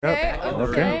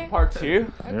Okay. Part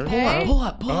 2. Okay. Pull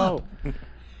up.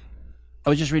 I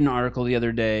was just reading an article the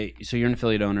other day. So you're an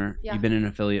affiliate owner. Yeah. You've been an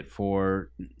affiliate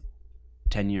for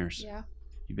 10 years. Yeah.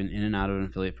 You've been in and out of an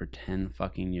affiliate for 10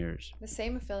 fucking years. The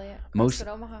same affiliate. Most- CrossFit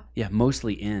Omaha. Yeah,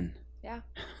 mostly in. Yeah.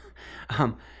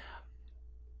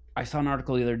 I saw an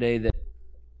article the other day that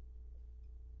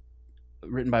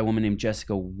written by a woman named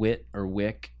Jessica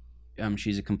Wick.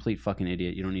 She's a complete fucking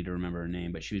idiot. You don't need to remember her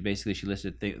name, but she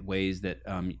listed ways that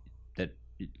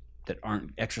that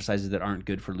aren't exercises that aren't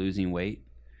good for losing weight,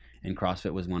 and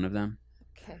CrossFit was one of them.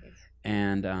 Okay.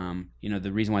 And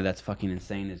the reason why that's fucking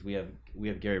insane is we have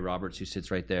Gary Roberts, who sits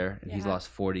right there, and he's lost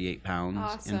 48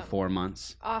 pounds in 4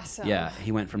 months. Awesome. Yeah,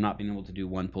 he went from not being able to do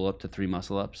 1 pull-up to 3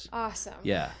 muscle-ups. Awesome.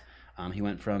 Yeah, he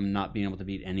went from not being able to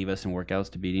beat any of us in workouts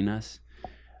to beating us.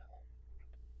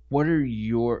 What are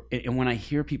your, and when I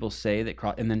hear people say that,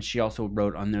 and then she also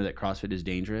wrote on there that CrossFit is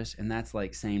dangerous, and that's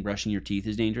like saying brushing your teeth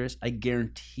is dangerous. I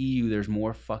guarantee you there's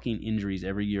more fucking injuries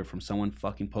every year from someone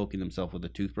fucking poking themselves with a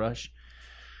toothbrush.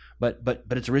 But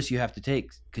it's a risk you have to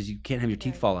take because you can't have your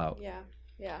teeth fall out.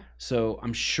 Yeah. So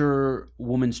I'm sure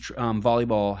women's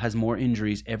volleyball has more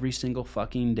injuries every single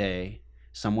fucking day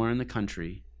somewhere in the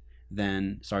country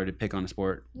than, sorry to pick on a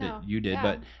sport that you did,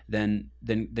 but than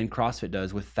CrossFit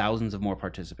does, with thousands of more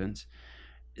participants.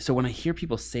 So when I hear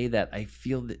people say that, I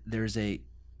feel that there's a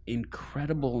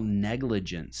incredible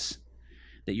negligence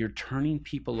that you're turning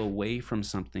people away from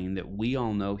something that we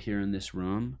all know here in this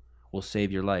room will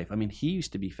save your life. I mean, he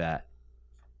used to be fat.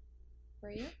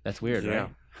 Were you? That's weird, Yeah.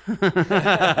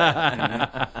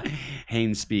 right?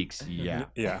 Haynes speaks. Yeah.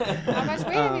 How much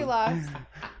weight have you lost?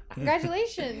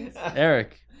 Congratulations.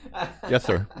 Eric. Yes,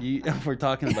 sir. We're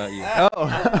talking about you. Oh,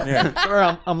 yeah.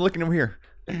 Sorry, I'm looking over here.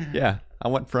 Yeah, I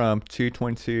went from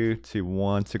 222 to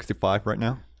 165 right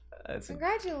now. That's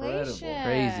Congratulations.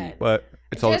 Crazy. But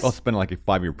it's also been like a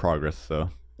 5-year progress, so.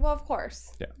 Well, of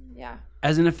course. Yeah.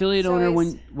 As an affiliate So owner,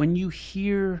 it's- when you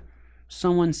hear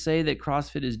someone say that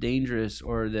CrossFit is dangerous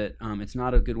or that it's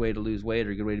not a good way to lose weight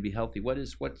or a good way to be healthy,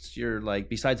 what's your, like,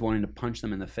 besides wanting to punch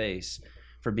them in the face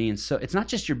for being so, it's not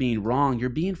just you're being wrong, you're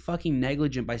being fucking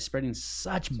negligent by spreading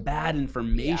such bad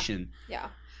information. Yeah.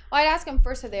 Well, I'd ask them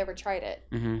first, have they ever tried it?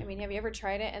 Mhm. I mean, have you ever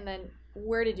tried it? And then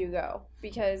where did you go?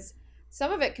 Because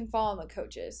some of it can fall on the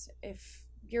coaches. If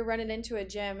you're running into a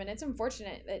gym, and it's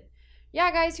unfortunate that,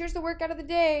 yeah, guys, here's the workout of the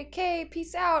day. Okay,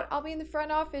 peace out. I'll be in the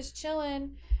front office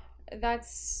chilling.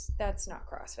 That's not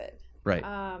CrossFit. Right.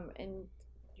 And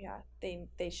yeah,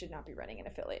 they should not be running an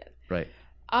affiliate. Right.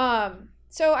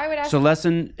 So I would ask. So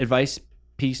lesson advice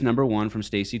piece number 1 from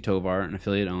Stacie Tovar, an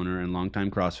affiliate owner and longtime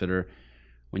CrossFitter: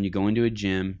 when you go into a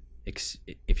gym,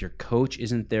 if your coach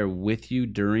isn't there with you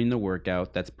during the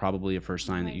workout, that's probably a first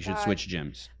sign that you should switch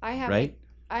gyms. I have right?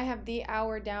 I have the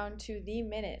hour down to the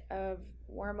minute of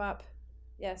warm up.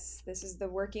 Yes, this is the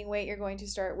working weight you're going to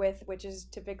start with, which is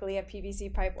typically a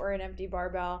PVC pipe or an empty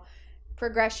barbell.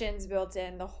 Progressions built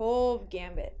in, the whole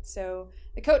gambit. So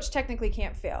the coach technically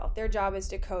can't fail. Their job is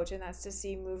to coach, and that's to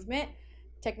see movement,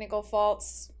 technical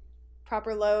faults,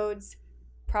 proper loads,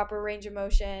 proper range of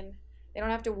motion. They don't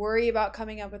have to worry about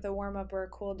coming up with a warm-up or a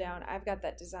cool-down. I've got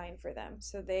that designed for them.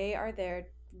 So they are there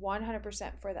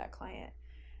 100% for that client.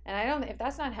 And if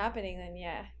that's not happening, then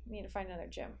yeah, you need to find another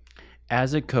gym.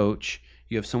 As a coach,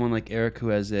 you have someone like Eric who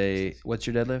has what's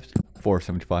your deadlift?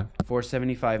 475.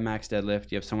 475 max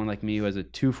deadlift. You have someone like me who has a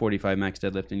 245 max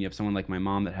deadlift, and you have someone like my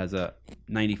mom that has a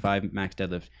 95 max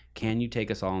deadlift. Can you take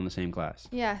us all in the same class?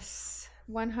 Yes,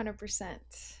 100%.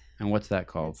 And what's that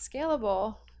called? It's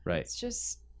scalable. Right. It's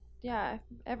just, yeah.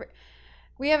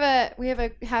 We have a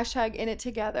hashtag in it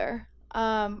together.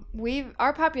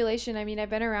 Our population. I mean, I've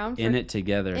been around for In it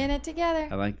together. In it together.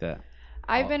 I like that.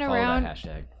 I've been Follow around. that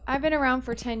hashtag. I've been around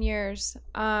for 10 years.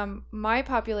 My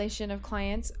population of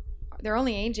clients, they're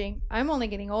only aging. I'm only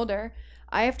getting older.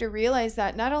 I have to realize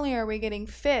that not only are we getting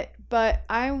fit, but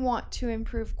I want to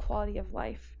improve quality of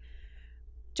life.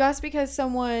 Just because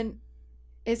someone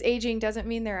is aging doesn't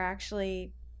mean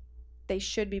they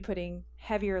should be putting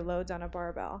heavier loads on a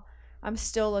barbell. I'm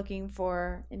still looking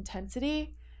for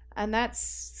intensity, and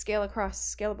that's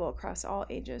scalable across all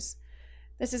ages.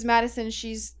 This is Madison.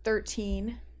 She's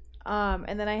 13.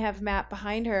 And then I have Matt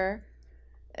behind her.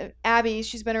 Abby,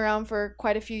 she's been around for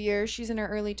quite a few years. She's in her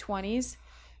early 20s.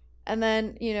 And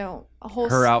then, a whole...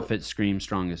 Her outfit screams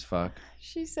strong as fuck.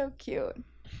 She's so cute.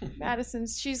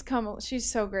 Madison's, she's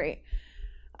so great.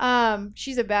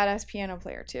 She's a badass piano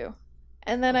player too.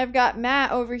 And then I've got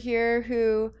Matt over here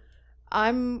who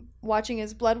I'm watching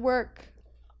his blood work.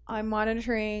 I'm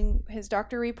monitoring his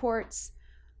doctor reports.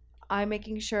 I'm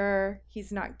making sure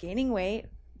he's not gaining weight.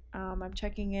 I'm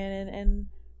checking in and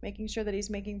making sure that he's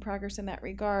making progress in that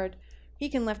regard. He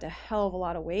can lift a hell of a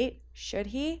lot of weight. Should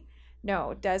he?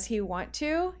 No. Does he want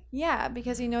to? Yeah,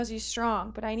 because he knows he's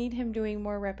strong. But I need him doing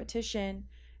more repetition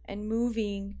and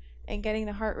moving and getting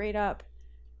the heart rate up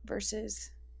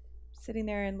versus sitting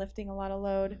there and lifting a lot of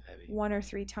load 1 or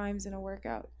 3 times in a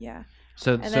workout. Yeah.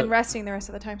 Then resting the rest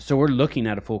of the time. So we're looking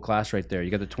at a full class right there. You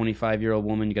got the 25-year-old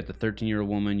woman, you got the 13-year-old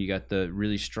woman, you got the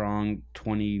really strong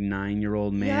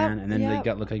 29-year-old man, and then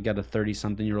they look like you got a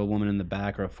 30-something-year-old woman in the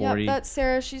back, or a 40. Yeah, that's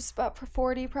Sarah. She's about for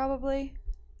 40 probably.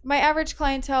 My average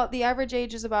clientele, the average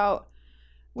age is about,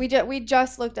 we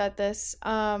just looked at this.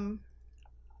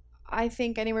 I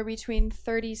think anywhere between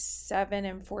 37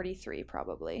 and 43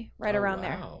 probably, right around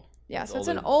there. Yeah, that's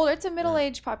so it's a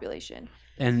middle-aged population.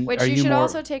 And which you should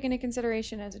also take into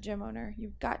consideration as a gym owner.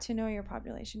 You've got to know your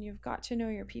population. You've got to know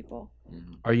your people.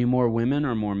 Are you more women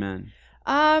or more men?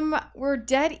 We're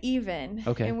dead even.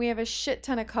 Okay. And we have a shit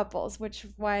ton of couples, which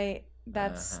is why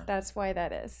that's why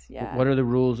that is. Yeah. What are the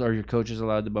rules? Are your coaches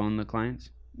allowed to bone the clients?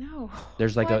 No.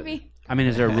 There's like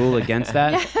is there a rule against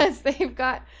that? Yes, they've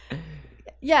got.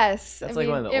 Yes. That's one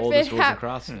of the oldest rules in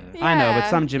CrossFit. Yeah, I know, but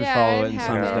some gyms follow it and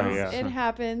some don't. Yeah. It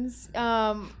happens.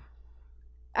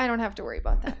 I don't have to worry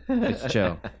about that. It's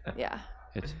chill. Yeah.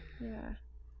 Yeah.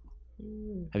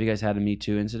 Have you guys had a Me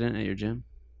Too incident at your gym?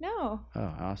 No.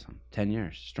 Oh, awesome. 10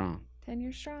 years strong. 10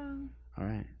 years strong. All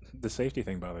right. The safety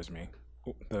thing bothers me.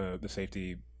 The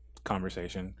safety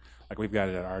conversation. Like, we've got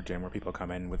it at our gym where people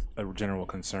come in with a general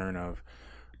concern of,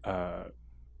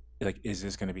 like, is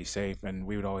this going to be safe? And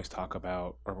we would always talk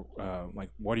about,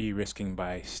 like, what are you risking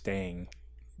by staying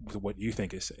with what you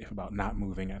think is safe, about not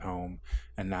moving at home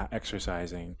and not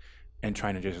exercising and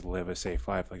trying to just live a safe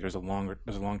life? Like, there's a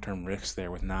long-term risk there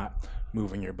with not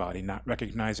moving your body, not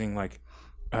recognizing, like,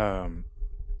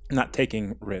 not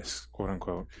taking risks, quote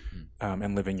unquote,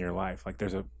 and living your life. Like,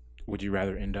 would you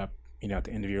rather end up, at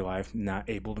the end of your life not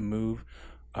able to move,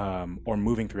 or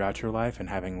moving throughout your life and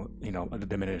having,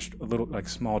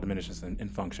 small diminishes in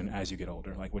function as you get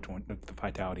older? Like, which one? The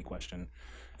vitality question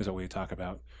is what we talk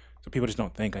about. So people just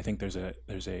don't think. I think there's a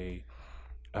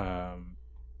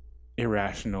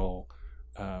irrational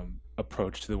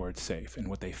approach to the word safe and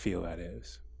what they feel that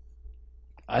is.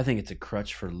 I think it's a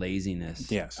crutch for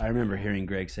laziness. Yes. I remember hearing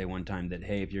Greg say one time that,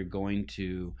 hey, if you're going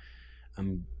to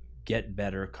get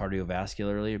better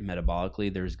cardiovascularly or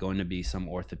metabolically, there's going to be some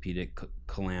orthopedic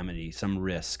calamity, some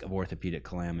risk of orthopedic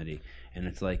calamity. And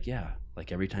it's like,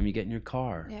 like every time you get in your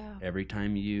car, every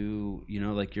time you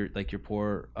like your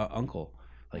poor uncle,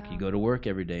 like you go to work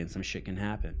every day and some shit can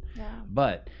happen. Yeah.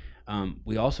 But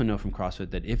we also know from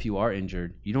CrossFit that if you are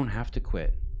injured, you don't have to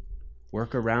quit.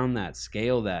 Work around that,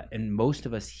 scale that. And most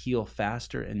of us heal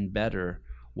faster and better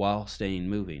while staying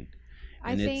moving.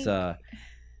 And it's a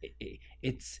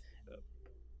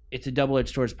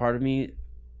double-edged sword. Part of me,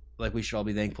 like, we should all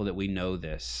be thankful that we know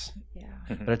this. Yeah.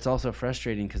 But it's also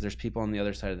frustrating because there's people on the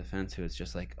other side of the fence who it's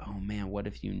just like, oh man, what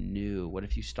if you knew? What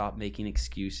if you stopped making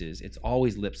excuses? It's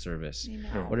always lip service. I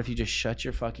know. What if you just shut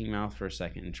your fucking mouth for a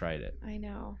second and tried it? I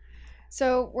know.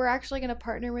 So we're actually going to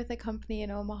partner with a company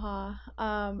in Omaha.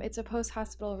 It's a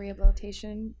post-hospital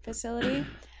rehabilitation facility.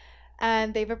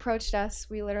 And they've approached us.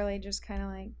 We literally just kind of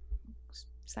like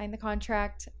signed the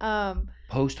contract.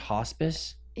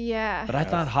 Post-hospice? Yeah. But I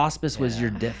thought hospice was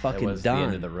your fucking was done. the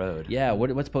end of the road. Yeah.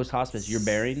 What's post-hospice? You're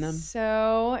burying them?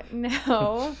 So,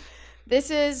 no.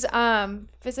 This is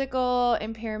physical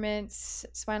impairments,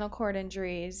 spinal cord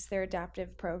injuries, their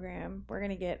adaptive program. We're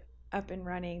going to get up and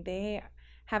running. They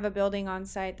have a building on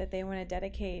site that they want to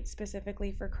dedicate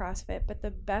specifically for CrossFit. But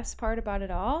the best part about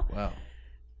it all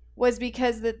was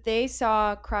because that they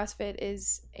saw CrossFit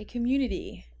is a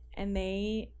community and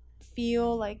they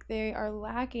feel like they are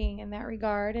lacking in that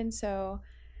regard. And so,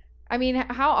 I mean,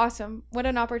 how awesome. What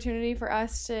an opportunity for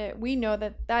us we know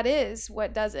that is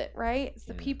what does it, right? It's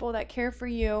the people that care for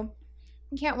you.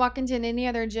 You can't walk into any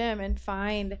other gym and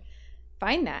find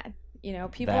that,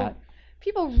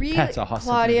 people really, that's awesome.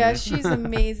 Claudia, she's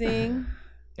amazing.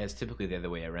 Yeah, it's typically the other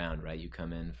way around, right? You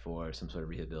come in for some sort of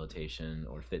rehabilitation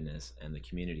or fitness, and the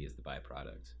community is the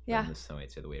byproduct. Yeah. This is how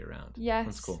it's the other way around. Yes.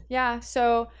 That's cool. Yeah.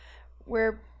 So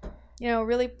we're,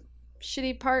 really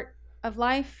shitty part of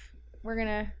life. We're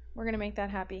gonna make that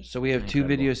happy. So we have two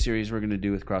video series we're gonna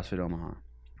do with CrossFit Omaha.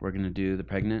 We're gonna do the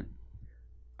pregnant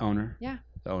owner. Yeah.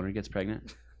 The owner gets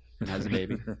pregnant and has a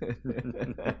baby.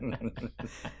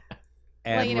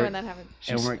 Let you know when that happens.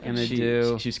 And we're gonna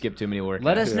do. She skipped too many workouts.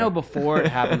 Let us know before it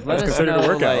happens. Let us considered a know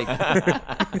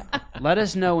workout. let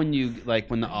us know when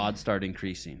when the odds start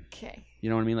increasing. Okay. You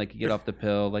know what I mean? Like you get off the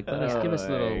pill. Like give us a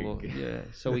little, my yeah,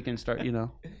 so we can start. You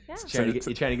know. Yeah.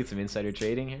 You trying to get some insider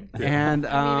trading here? And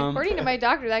I mean, according to my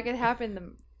doctor, that could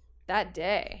happen that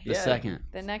day. the second.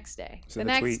 The next day. So the the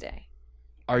next tweet. day.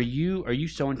 Are you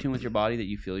so in tune with your body that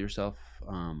you feel yourself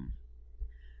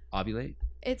ovulate?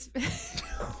 It's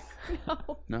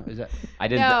no. No, is that I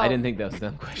didn't. No. I didn't think that was a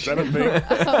dumb question. Is that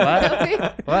a thing? What?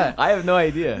 Really? what? I have no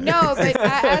idea. No, but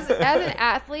as an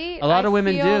athlete, A lot of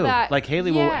women feel do. that- Like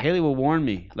Haley will warn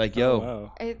me. Like, yo, Oh,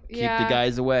 wow. keep the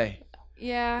guys away.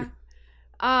 Yeah.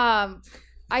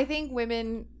 I think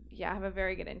women, have a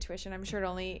very good intuition. I'm sure it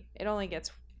only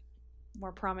gets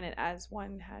more prominent as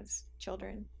one has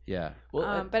children. Yeah.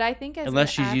 Well, But I think as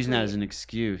Unless an she's using that athlete- as an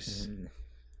excuse.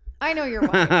 I know your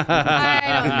wife.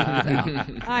 I don't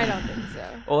think so. I don't think so.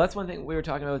 well, that's one thing we were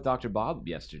talking about with Dr. Bob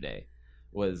yesterday.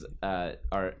 Was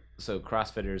so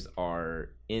CrossFitters are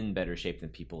in better shape than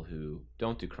people who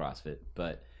don't do CrossFit,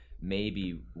 but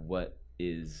maybe what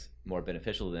is more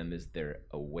beneficial to them is their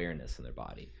awareness in their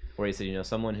body. Where he said,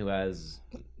 someone who has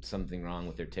something wrong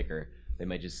with their ticker, they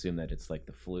might just assume that it's like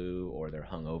the flu or they're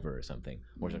hungover or something.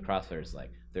 Whereas a CrossFitter is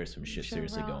like, there's some shit Sure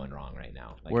seriously wrong. going wrong right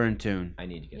now. Like, We're in tune. I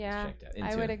need to get Yeah, this checked out. In I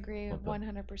tune. would agree Well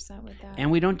done. 100% with that. And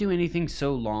we don't do anything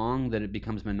so long that it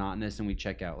becomes monotonous and we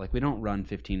check out. Like we don't run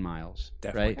 15 miles,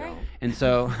 Definitely right? don't. And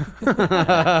so,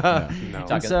 No.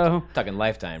 Talking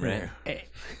lifetime, right?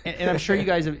 and I'm sure you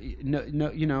guys have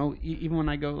even when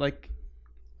I go like,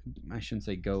 I shouldn't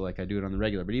say go like I do it on the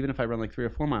regular, but even if I run like 3 or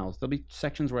 4 miles, there'll be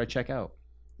sections where I check out.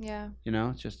 Yeah.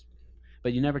 It's just,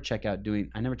 but you never check out doing.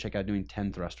 I never check out doing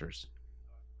 10 thrusters.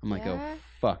 I'm like, Yeah. oh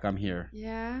fuck, I'm here.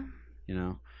 Yeah.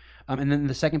 And then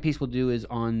the second piece we'll do is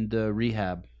on the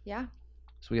rehab. Yeah.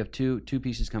 So we have two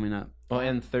pieces coming up. Oh,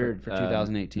 and third For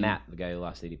 2018. Matt, the guy who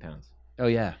lost 80 pounds. Oh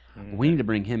yeah, we need to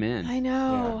bring him in. I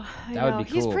know. I That would know. be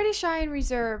He's cool. pretty shy and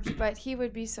reserved, but he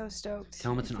would be so stoked.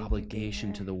 Tell him it's if an he could be obligation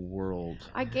here. to the world.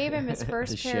 I gave him his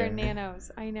first To pair of share. nanos.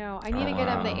 I know. I need to get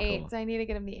him the Cool. 8s. I need to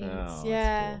get him the 8s. that's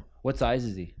yeah. cool. What size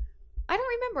is he? I don't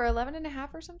remember. 11 and a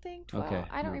half or something? 12. Okay,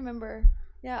 I don't no. remember.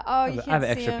 Yeah. Oh, you can't I have an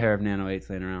see extra him. pair of Nano 8s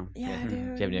laying around. Yeah, dude. Do you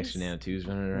have any extra he's Nano 2s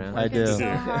running around? I working do.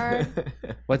 so hard.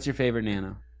 What's your favorite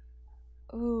Nano?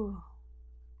 Ooh.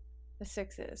 The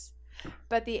 6s.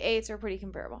 But the 8s are pretty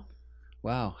comparable.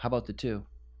 Wow. How about the 2?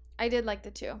 I did like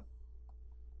the 2.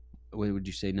 What would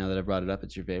you say now that I brought it up?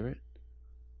 It's your favorite?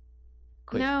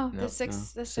 Quick. No, No. the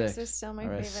 6 No. is 6. still my All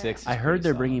right, favorite. 6. I heard pretty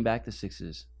they're solid. bringing back the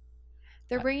 6s.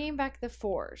 They're bringing back the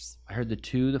 4s. I heard the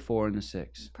 2, the 4, and the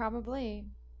 6. Probably.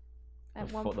 At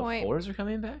The one fo- point. The 4s are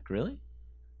coming back? Really?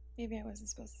 Maybe I wasn't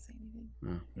supposed to say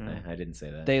anything. I didn't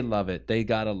say that. They love it. They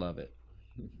gotta love it.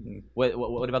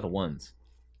 What about the 1s?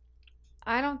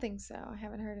 I don't think so. I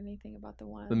haven't heard anything about the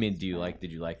 1s. I mean, did but-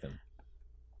 you like them?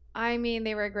 I mean,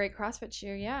 they were a great CrossFit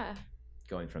shoe, yeah.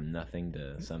 Going from nothing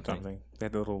to something. They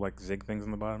had the little like zig things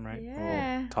on the bottom, right?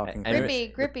 Yeah. Little talking. And-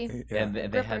 things. Grippy. Yeah. And they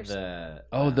had Grippers. the...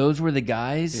 Oh, those were the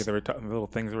guys? Yeah, they were the little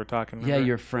things that were talking. Yeah, remember?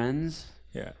 your friends?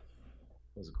 Yeah.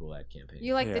 That was a cool ad campaign.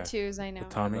 You like the Yeah. 2s, I know. The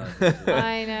Tommy.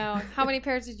 I know. How many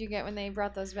pairs did you get when they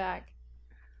brought those back?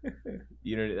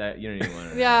 You don't even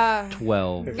want to... Yeah.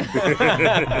 12. Are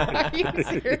you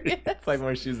serious? It's like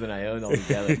more shoes than I own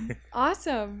altogether.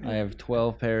 Awesome. I have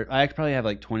 12 pairs. I probably have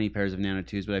like 20 pairs of Nano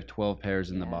 2s, but I have 12 pairs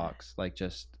in the Yeah. box. Like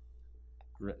just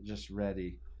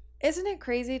ready. Isn't it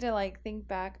crazy to like think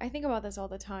back? I think about this all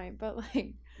the time, but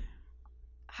like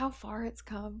how far it's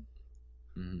come.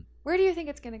 Mhm. Where do you think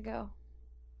it's going to go?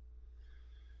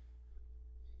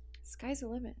 Sky's the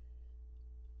limit.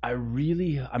 I'm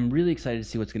really excited to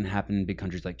see what's going to happen in big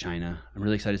countries like China. I'm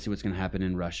really excited to see what's going to happen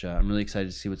in Russia. I'm really excited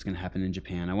to see what's going to happen in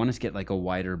Japan. I want us to get like a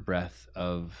wider breadth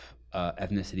of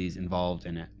ethnicities involved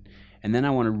in it. And then I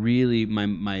want to really my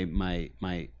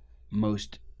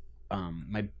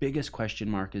biggest question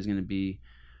mark is going to be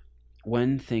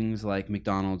when things like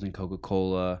McDonald's and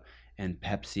Coca-Cola and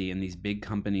Pepsi and these big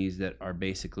companies that are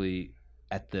basically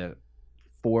at the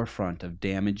forefront of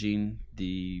damaging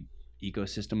the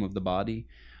ecosystem of the body,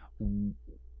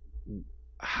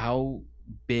 how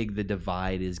big the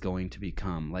divide is going to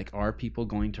become. Like, are people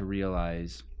going to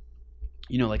realize,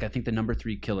 like I think the number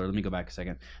 3 killer, let me go back a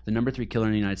second. The number 3 killer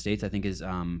in the United States, I think, is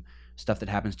stuff that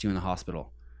happens to you in the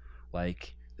hospital.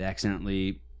 Like they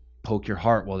accidentally poke your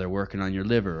heart while they're working on your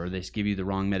liver, or they give you the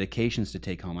wrong medications to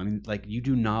take home. I mean, like, you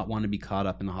do not want to be caught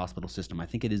up in the hospital system. I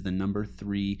think it is the number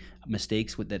 3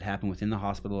 mistakes that happen within the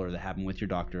hospital or that happen with your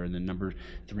doctor, and the number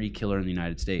 3 killer in the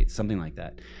United States, something like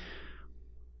that.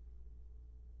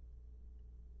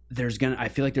 I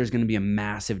feel like there's gonna be a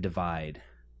massive divide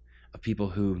of people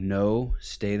who know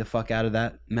stay the fuck out of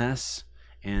that mess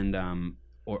and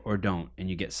or don't, and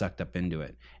you get sucked up into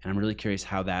it. And I'm really curious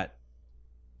how that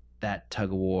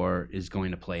tug of war is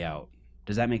going to play out.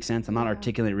 Does that make sense? I'm not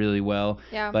articulating it really well,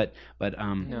 but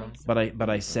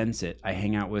I sense it. I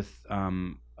hang out with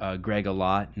Greg a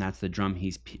lot, and that's the drum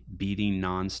he's beating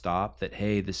nonstop. That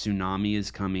hey, the tsunami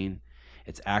is coming.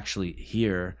 It's actually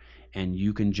here, and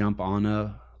you can jump on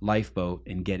a lifeboat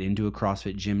and get into a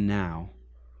CrossFit gym now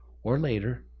or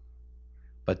later.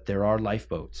 But there are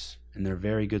lifeboats, and they're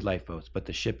very good lifeboats. But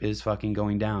the ship is fucking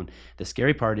going down. The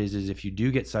scary part is if you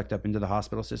do get sucked up into the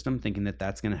hospital system, thinking that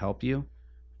that's going to help you.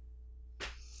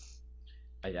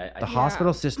 The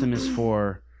hospital system is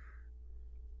for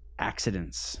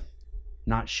accidents,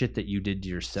 not shit that you did to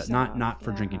yourself. Not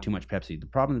for drinking too much Pepsi. The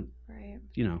problem,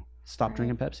 stop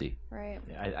drinking Pepsi. Right.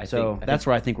 That's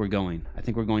where I think we're going. I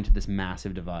think we're going to this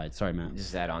massive divide. Sorry, Matt.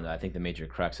 Just add on that. I think the major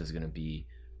crux is going to be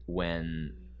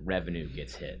when revenue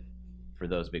gets hit for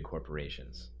those big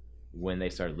corporations. When they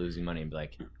start losing money and be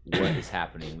like, what is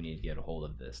happening? We need to get a hold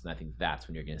of this. And I think that's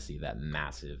when you're going to see that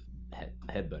massive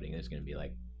headbutting. There's going to be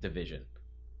like division.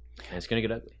 And it's going to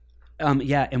get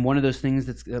ugly. And one of those things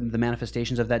that's the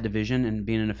manifestations of that division, and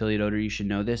being an affiliate owner, you should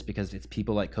know this because it's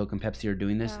people like Coke and Pepsi are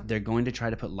doing this. They're going to try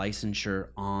to put licensure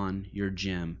on your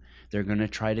gym. They're going to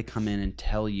try to come in and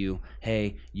tell you,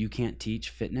 hey, you can't teach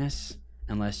fitness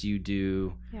unless you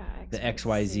do the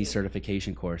XYZ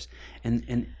certification course.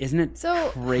 And isn't it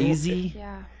crazy?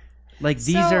 Yeah. Like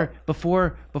these are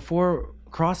before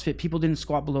CrossFit, people didn't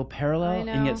squat below parallel,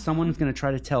 and yet someone's going to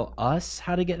try to tell us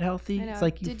how to get healthy. It's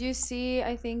like, did you see?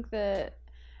 I think the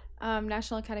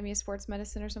National Academy of Sports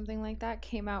Medicine or something like that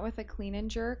came out with a clean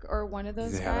and jerk, or one of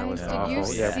those guys. Did you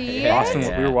see it? Boston,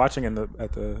 we were watching at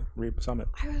the REAP Summit.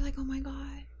 I was like, oh my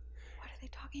god, what are they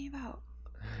talking about?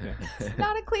 It's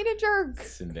not a clean and jerk.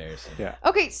 It's embarrassing. Yeah.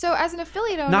 Okay, so as an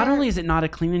affiliate owner, not only is it not a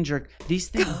clean and jerk, these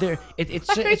things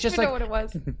it's just like know what it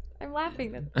was. I'm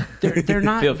laughing. They're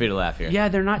not. Feel free to laugh here. Yeah,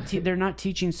 they're not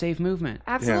teaching safe movement.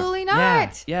 Absolutely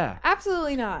not. Yeah.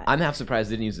 Absolutely not. I'm half surprised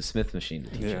they didn't use the Smith machine to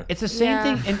teach it. It's the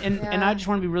same thing, and I just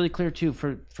want to be really clear too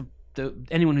for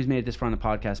anyone who's made it this far on the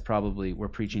podcast. Probably we're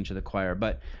preaching to the choir,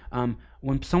 but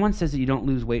when someone says that you don't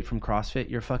lose weight from CrossFit,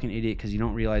 you're a fucking idiot because you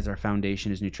don't realize our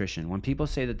foundation is nutrition. When people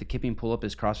say that the kipping pull-up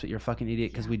is CrossFit, you're a fucking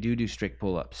idiot because we do strict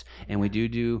pull-ups, and we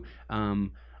do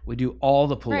all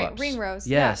the pull-ups. Right, ring rows.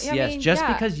 Yes. Just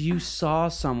because you saw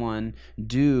someone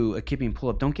do a kipping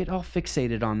pull-up, don't get all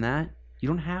fixated on that. You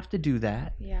don't have to do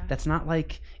that. Yeah. That's not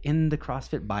like in the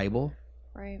CrossFit Bible.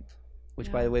 Right. Which,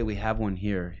 by the way, we have one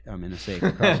here in a safe.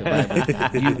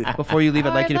 Before you leave,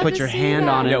 I'd like you to put your hand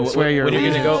on it and swear you're when you're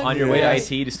going to go on your way to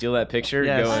IT to steal that picture,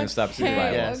 go and stop seeing the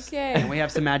Bible. Okay. And we have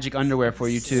some magic underwear for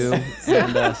you, too,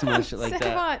 and some other shit like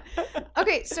that.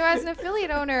 Okay, so as an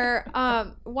affiliate owner,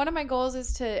 one of my goals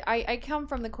is I come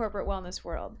from the corporate wellness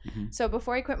world. Mm-hmm. So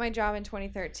before I quit my job in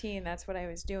 2013, that's what I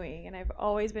was doing. And I've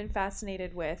always been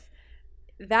fascinated with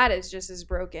that is just as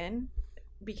broken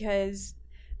because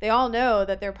they all know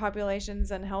that their population's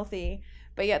unhealthy,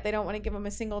 but yet they don't want to give them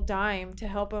a single dime to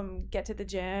help them get to the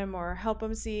gym or help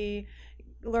them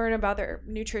learn about their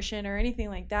nutrition or anything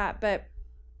like that. But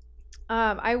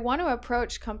I want to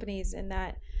approach companies in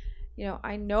that,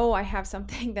 I know I have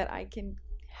something that I can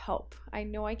help. I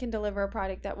know I can deliver a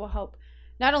product that will help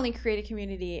not only create a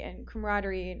community and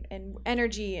camaraderie and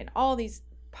energy and all these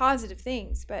positive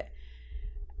things, but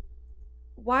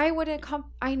why would it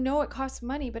I know it costs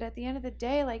money, but at the end of the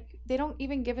day, like, they don't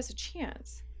even give us a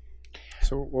chance.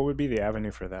 So what would be the avenue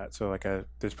for that? So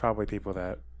there's probably people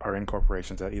that are in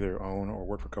corporations that either own or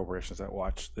work for corporations that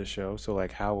watch this show. So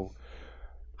like how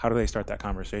do they start that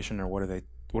conversation, or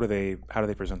how do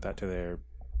they present that to their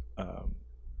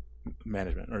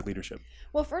management or leadership?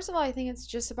 Well, first of all, I think it's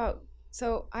just about,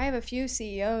 so I have a few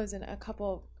CEOs and a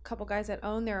couple guys that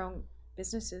own their own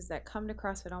businesses that come to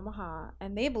CrossFit Omaha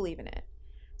and they believe in it.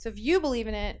 So if you believe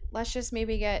in it, let's just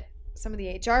maybe get some of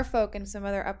the HR folk and some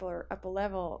other upper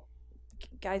level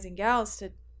guys and gals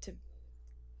to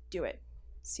do it,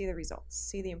 see the results,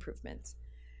 see the improvements.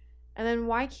 And then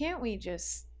why can't we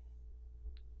just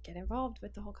get involved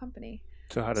with the whole company?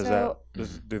 So how does that,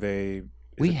 do they,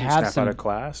 we have some out of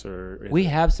class, or we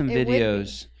have some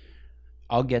videos.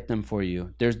 I'll get them for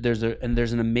you. There's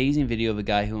an amazing video of a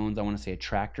guy who owns, I want to say, a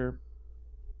tractor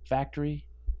factory.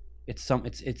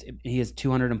 He has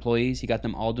 200 employees. He got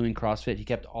them all doing CrossFit. He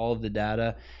kept all of the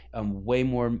data. Way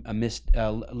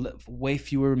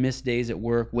fewer missed days at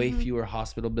work. Way fewer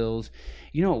hospital bills.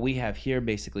 You know what we have here,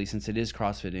 basically, since it is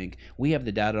CrossFit Inc. We have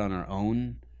the data on our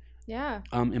own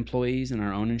employees and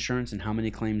our own insurance and how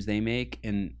many claims they make.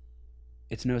 And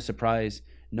it's no surprise.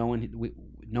 No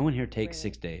one here takes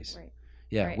 6 days. Right.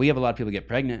 Yeah, Right. we have a lot of people get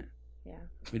pregnant. Yeah.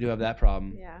 We do have that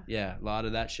problem. Yeah. Yeah, a lot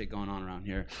of that shit going on around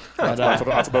here. Lots But,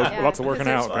 lots of working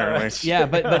because out apparently. yeah,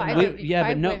 but Five we, women- yeah,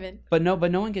 five but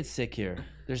women. no one gets sick here.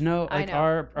 There's no I like know.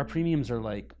 our premiums are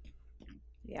like.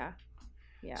 Yeah.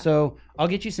 Yeah. So I'll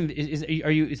get you some.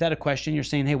 Is that a question? You're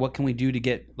saying, hey, what can we do to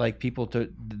get like people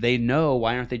to? They know,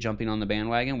 why aren't they jumping on the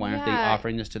bandwagon? Why aren't they Yeah.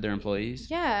 offering this to their employees?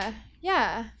 Yeah.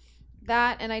 Yeah.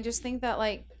 That, and I just think that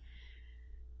like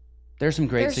There's some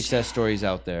great There's- success stories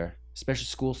out there, especially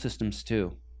school systems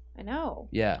too. I know.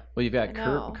 Yeah, Well, you've got I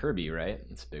know. Kirby, right?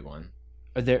 That's a big one.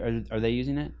 are they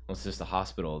using it? Well, it's just a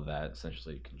hospital that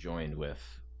essentially conjoined with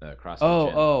CrossFit.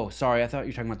 gym. Oh, sorry. I thought you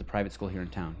were talking about the private school here in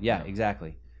town. Yeah, No.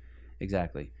 exactly.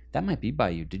 That might be by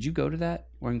you. Did you go to that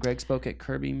when Greg spoke at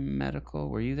Kirby Medical?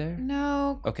 Were you there?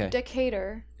 No. Okay.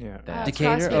 Decatur. Yeah. That-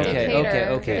 Decatur? CrossFit Okay, Decatur.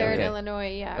 okay, There in okay.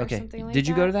 Illinois, yeah. Or Okay. something like Did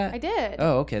you go to that? I did.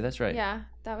 Oh, okay. That's right. Yeah,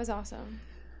 that was awesome.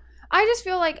 I just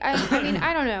feel like I mean,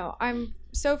 I don't know. I'm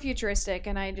so futuristic,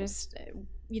 and I just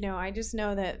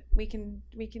know that we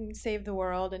can save the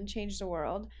world and change the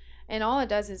world, and all it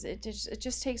does is it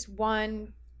just takes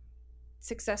one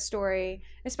success story,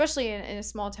 especially in a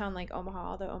small town like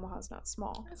Omaha, although Omaha's not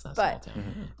small. That's not But- small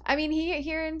town. I mean,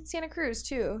 here in Santa Cruz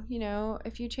too,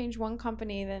 if you change one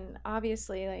company, then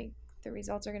obviously like the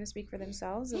results are going to speak for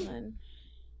themselves, and then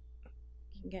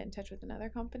you can get in touch with another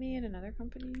company and another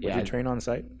company. Would Yeah, you train on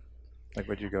site? Like,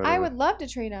 would you go to I would love to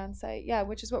train on site, yeah,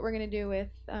 which is what we're going to do with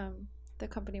the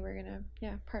company we're going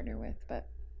to partner with. But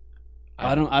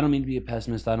I don't mean to be a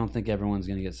pessimist. I don't think everyone's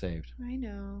gonna get saved. I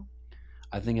know.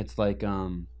 I think it's like I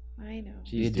know.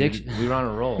 Jeez, addiction- dude, we were on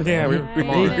a roll. Yeah, we- Come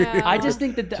I on. know. I just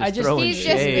think that Just throwing He's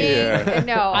just shade. being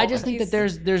no. I just think he's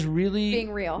that there's really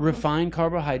being real. refined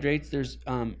carbohydrates. There's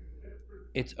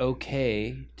it's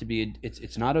okay to be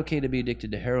it's not okay to be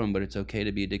addicted to heroin, but it's okay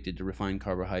to be addicted to refined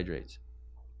carbohydrates.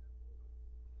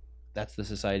 That's the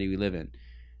society we live in,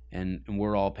 and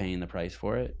we're all paying the price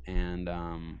for it. And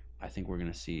I think we're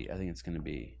gonna see. I think it's gonna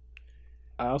be.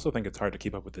 I also think it's hard to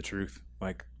keep up with the truth.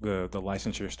 Like the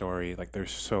licensure story, like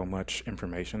there's so much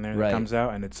information there that Right. comes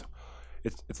out, and it's a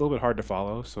little bit hard to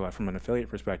follow. So from an affiliate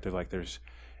perspective, like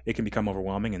it can become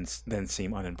overwhelming and then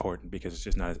seem unimportant because it's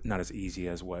just not as easy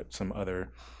as what some other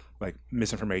like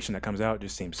misinformation that comes out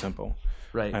just seems simple.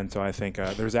 Right. And so I think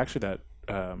there's actually that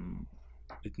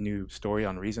new story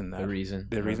on Reason that The reason.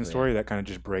 the Reason story that kind of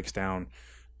just breaks down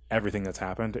everything that's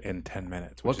happened in 10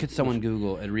 minutes. What could someone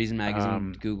Google at Reason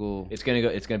Magazine? Google. It's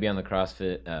gonna be on the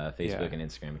CrossFit Facebook and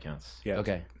Instagram accounts. Yeah,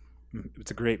 Okay. it's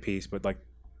a great piece, but like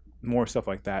more stuff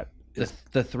like that.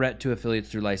 The threat to affiliates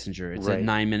through licensure. It's a Right.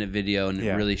 9-minute video, and it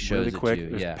really shows really it quick. to you.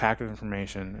 There's Yeah. packed of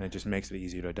information, and it just makes it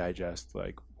easier to digest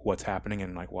like what's happening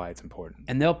and like why it's important.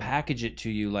 And they'll package it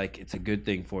to you like it's a good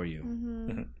thing for you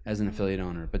Mm-hmm. as an affiliate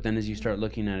owner. But then as you start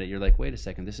looking at it, you're like, wait a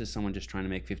second, this is someone just trying to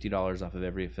make $50 off of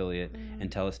every affiliate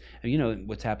and tell us. And you know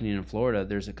what's happening in Florida?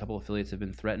 There's a couple affiliates that have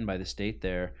been threatened by the state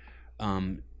there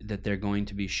that they're going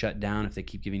to be shut down if they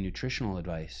keep giving nutritional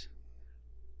advice.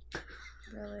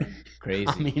 Really, Crazy.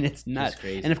 I mean, it's nuts. Just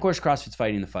crazy. And of course, CrossFit's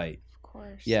fighting the fight. of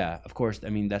course. Yeah, of course. I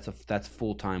mean, that's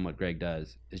full time what Greg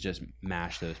does is just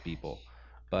mash those people.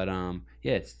 But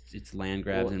yeah, it's land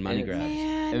grabs Well, and money and grabs.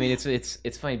 Man. I mean,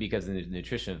 it's funny because the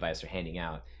nutrition advice they're handing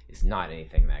out is not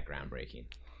anything that groundbreaking.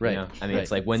 Right. You know? I mean, Right.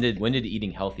 it's like when did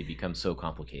eating healthy become so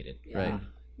complicated? Yeah. Right.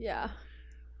 Yeah.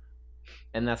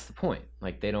 And that's the point.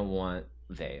 Like they don't want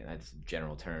that's a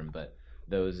general term, but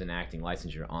those enacting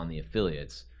licensure on the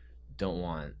affiliates don't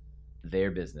want their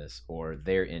business or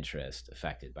their interest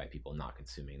affected by people not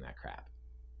consuming that crap.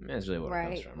 I mean, that's really what it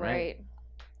comes from, right?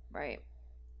 Right.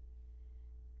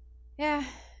 Yeah.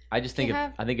 I just think You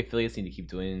have- I think affiliates need to keep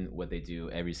doing what they do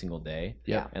every single day.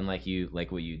 Yeah. And like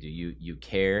what you do, you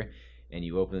care and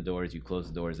you open the doors, you close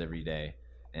the doors every day.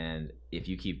 And if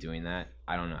you keep doing that,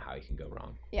 I don't know how you can go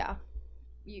wrong. Yeah.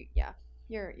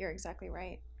 You're exactly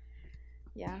right.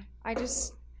 Yeah. I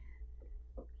just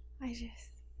want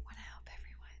to help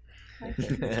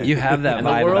everyone. You have that And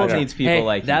vibe. the world about you. needs people Hey,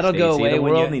 like you, that'll go Stacie. away The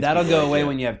when world you. needs That'll people go like away you.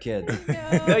 when you have kids. No,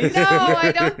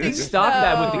 I don't think Stop so.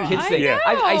 that with the kids thing. I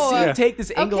I see know. you take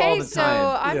this angle Okay, all the so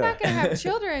time. I'm Yeah. not gonna have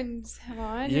children,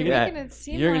 Savon. You're You're making it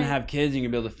seem You're like gonna have kids, and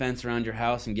you're gonna be able to fence around your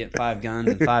house and get 5 guns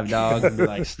and 5 dogs, and be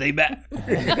like, "Stay back."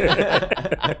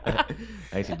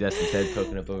 I see Dustin's head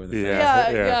poking up over the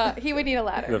fence. yeah. He would need a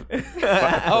ladder.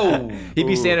 Oh, He'd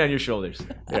be ooh. standing on your shoulders.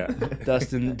 Yeah.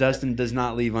 Dustin does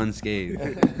not leave unscathed.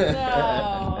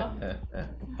 No.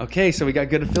 Okay, so we got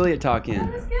good affiliate talk in.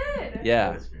 That was good.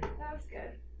 Yeah. That was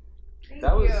good. Thank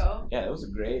That was you. yeah, that was a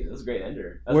great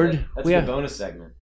ender. Word- That's we a have- bonus segment.